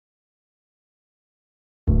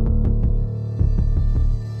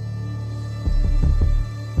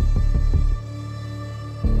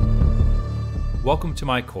Welcome to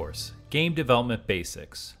my course, Game Development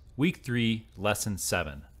Basics, Week 3, Lesson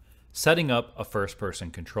 7, Setting Up a First-Person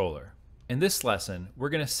Controller. In this lesson, we're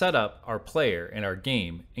going to set up our player in our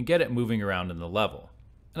game and get it moving around in the level.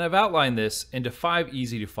 And I've outlined this into 5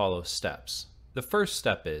 easy-to-follow steps. The first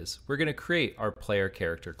step is we're going to create our player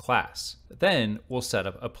character class. Then we'll set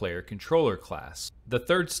up a player controller class. The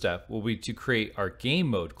third step will be to create our game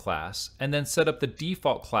mode class and then set up the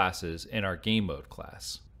default classes in our game mode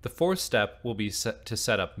class. The fourth step will be to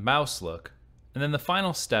set up mouse look, and then the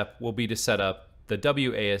final step will be to set up the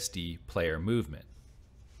WASD player movement.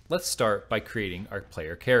 Let's start by creating our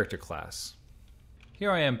player character class. Here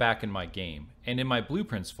I am back in my game, and in my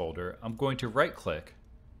blueprints folder, I'm going to right click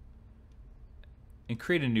and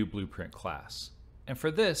create a new blueprint class. And for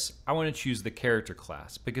this, I want to choose the character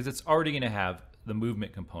class because it's already going to have the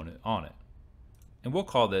movement component on it. And we'll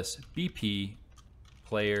call this BP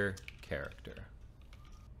player character.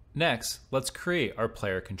 Next, let's create our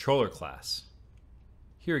player controller class.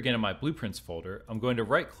 Here again in my blueprints folder, I'm going to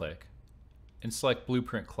right click and select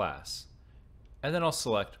blueprint class. And then I'll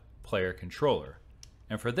select player controller.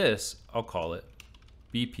 And for this, I'll call it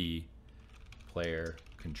BP player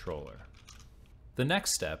controller. The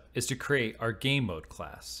next step is to create our game mode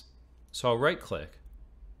class. So I'll right click,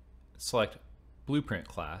 select blueprint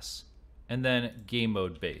class, and then game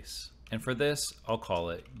mode base. And for this, I'll call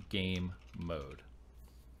it game mode.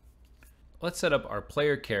 Let's set up our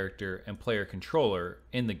player character and player controller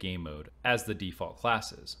in the game mode as the default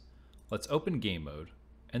classes. Let's open game mode,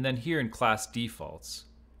 and then here in class defaults,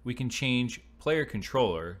 we can change player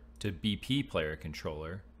controller to BP player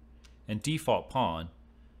controller and default pawn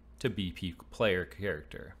to BP player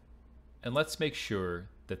character. And let's make sure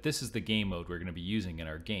that this is the game mode we're going to be using in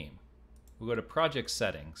our game. We'll go to project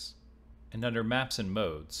settings, and under maps and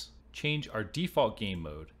modes, change our default game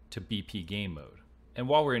mode to BP game mode. And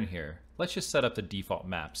while we're in here, let's just set up the default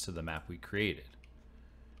maps to the map we created.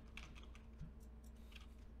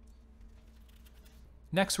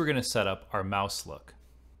 Next, we're going to set up our mouse look.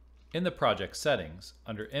 In the project settings,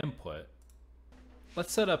 under input,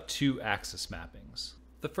 let's set up 2 axis mappings.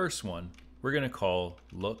 The first one, we're going to call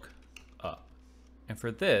look up. And for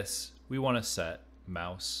this, we want to set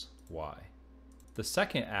mouse Y. The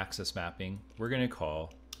second axis mapping, we're going to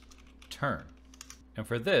call turn. And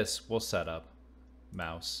for this, we'll set up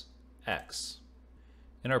mouse X.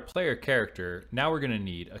 In our player character, now we're going to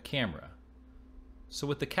need a camera. So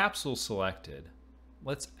with the capsule selected,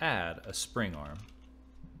 let's add a spring arm.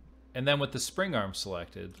 And then with the spring arm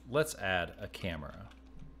selected, let's add a camera.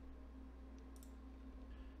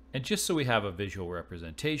 And just so we have a visual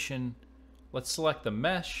representation, let's select the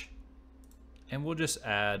mesh and we'll just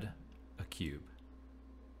add a cube.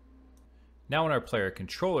 Now in our player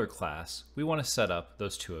controller class, we want to set up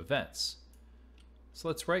those 2 events. So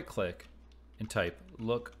let's right click and type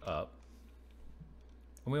look up.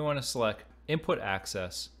 And we want to select input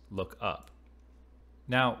access look up.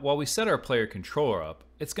 Now, while we set our player controller up,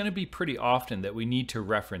 it's going to be pretty often that we need to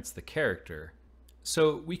reference the character.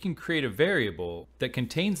 So we can create a variable that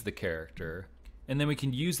contains the character, and then we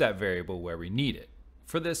can use that variable where we need it.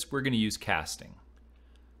 For this, we're going to use casting.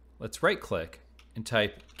 Let's right click and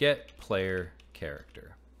type get player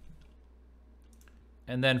character.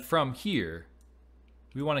 And then from here,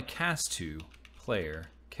 we want to cast to player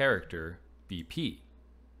character BP.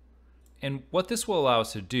 And what this will allow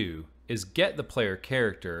us to do is get the player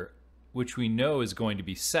character, which we know is going to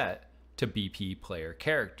be set to BP player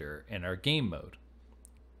character in our game mode.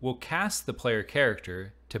 We'll cast the player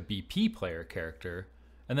character to BP player character,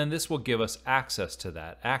 and then this will give us access to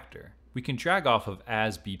that actor. We can drag off of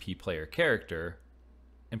as BP player character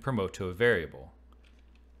and promote to a variable.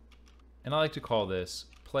 And I like to call this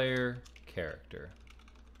player character.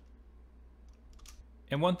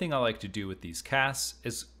 And one thing I like to do with these casts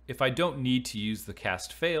is if I don't need to use the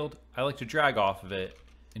cast failed, I like to drag off of it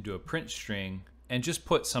into a print string and just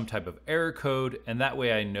put some type of error code, and that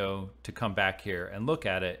way I know to come back here and look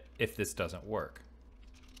at it if this doesn't work.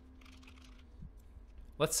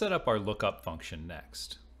 Let's set up our lookup function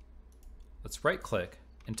next. Let's right click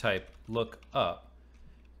and type look up,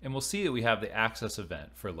 and we'll see that we have the access event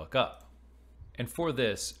for lookup. And for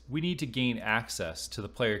this, we need to gain access to the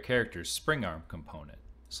player character's spring arm component.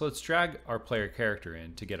 So let's drag our player character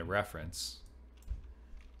in to get a reference,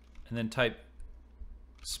 and then type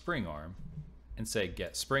spring arm and say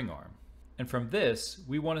get spring arm. And from this,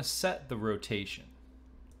 we want to set the rotation.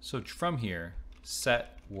 So from here,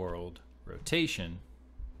 set world rotation.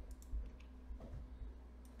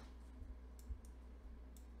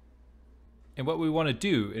 And what we want to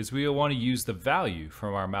do is we want to use the value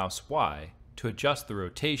from our mouse Y to adjust the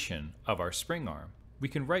rotation of our spring arm. we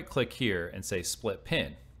can right click here and say split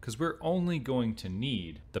pin, because we're only going to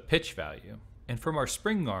need the pitch value. And from our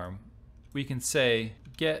spring arm, we can say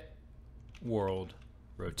get world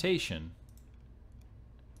rotation,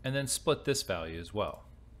 and then split this value as well.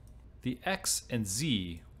 The X and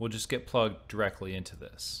Z will just get plugged directly into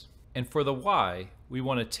this. And for the Y, we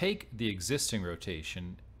want to take the existing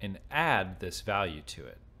rotation and add this value to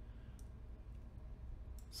it.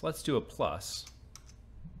 So let's do a plus,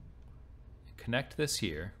 connect this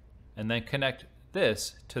here, and then connect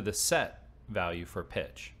this to the set value for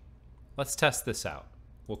pitch. Let's test this out.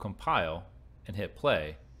 We'll compile and hit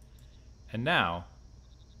play, and now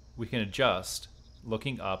we can adjust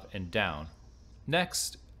looking up and down.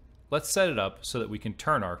 Next, let's set it up so that we can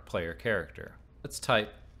turn our player character. Let's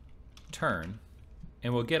type turn,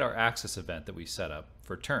 and we'll get our axis event that we set up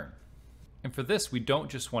for turn. And for this, we don't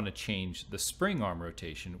just want to change the spring arm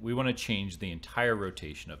rotation, we want to change the entire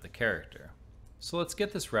rotation of the character. So let's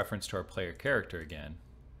get this reference to our player character again.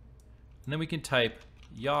 And then we can type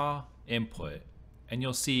yaw input, and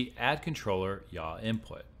you'll see add controller yaw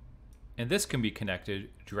input. And this can be connected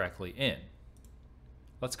directly in.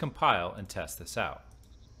 Let's compile and test this out.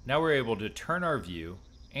 Now we're able to turn our view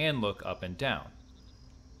and look up and down.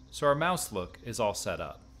 So our mouse look is all set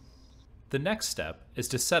up. The next step is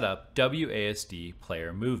to set up WASD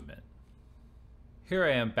player movement. Here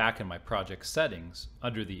I am back in my project settings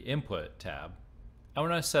under the Input tab. I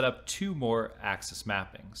want to set up two more axis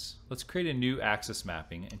mappings. Let's create a new axis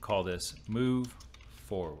mapping and call this Move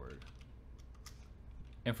Forward.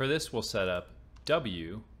 And for this we'll set up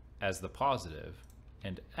W as the positive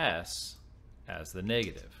and S as the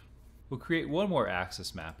negative. We'll create one more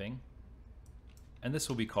axis mapping, and this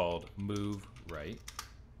will be called Move Right.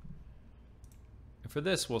 And for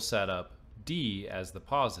this we'll set up D as the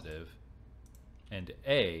positive and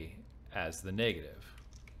A as the negative.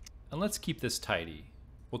 And let's keep this tidy.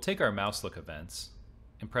 We'll take our mouse look events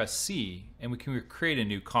and press C, and we can create a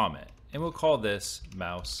new comment, and we'll call this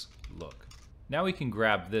mouse look. Now we can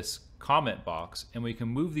grab this comment box and we can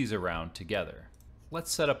move these around together.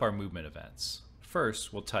 Let's set up our movement events.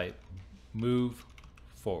 First, we'll type move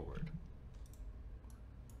forward.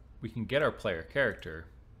 We can get our player character,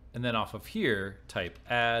 and then off of here, type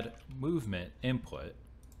add movement input.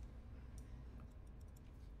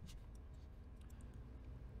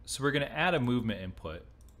 So we're going to add a movement input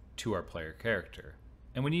to our player character,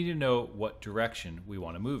 and we need to know what direction we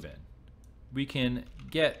want to move in. We can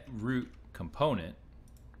get root component,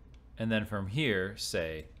 and then from here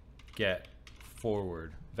say get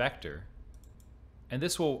forward vector, and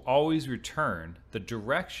this will always return the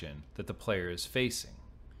direction that the player is facing.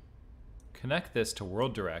 Connect this to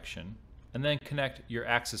world direction, and then connect your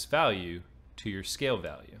axis value to your scale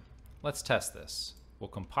value. Let's test this. We'll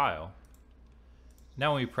compile.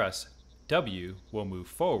 Now when we press W, we'll move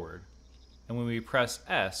forward, and when we press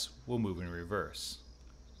S, we'll move in reverse.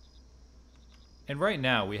 And right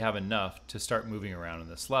now we have enough to start moving around in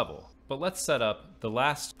this level. But let's set up the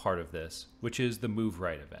last part of this, which is the move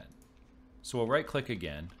right event. So we'll right click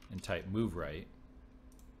again and type move right.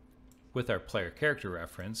 With our player character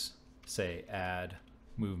reference, say add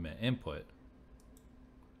movement input.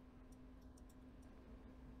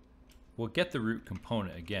 We'll get the root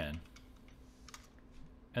component again.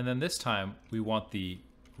 And then this time we want the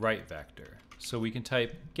right vector. So we can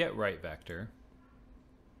type get right vector,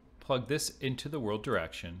 plug this into the world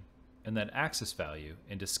direction, and then axis value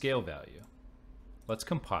into scale value. Let's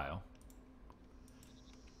compile.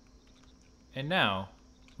 And now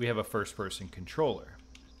we have a first person controller,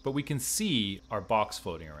 but we can see our box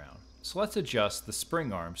floating around. So let's adjust the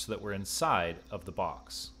spring arm so that we're inside of the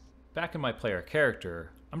box. Back in my player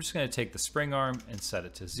character, I'm just going to take the spring arm and set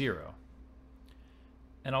it to 0.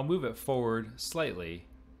 And I'll move it forward slightly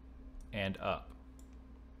and up.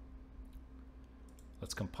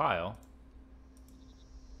 Let's compile.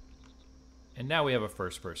 And now we have a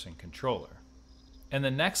first person controller. In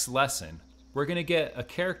the next lesson, we're going to get a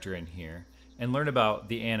character in here and learn about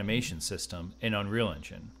the animation system in Unreal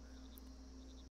Engine.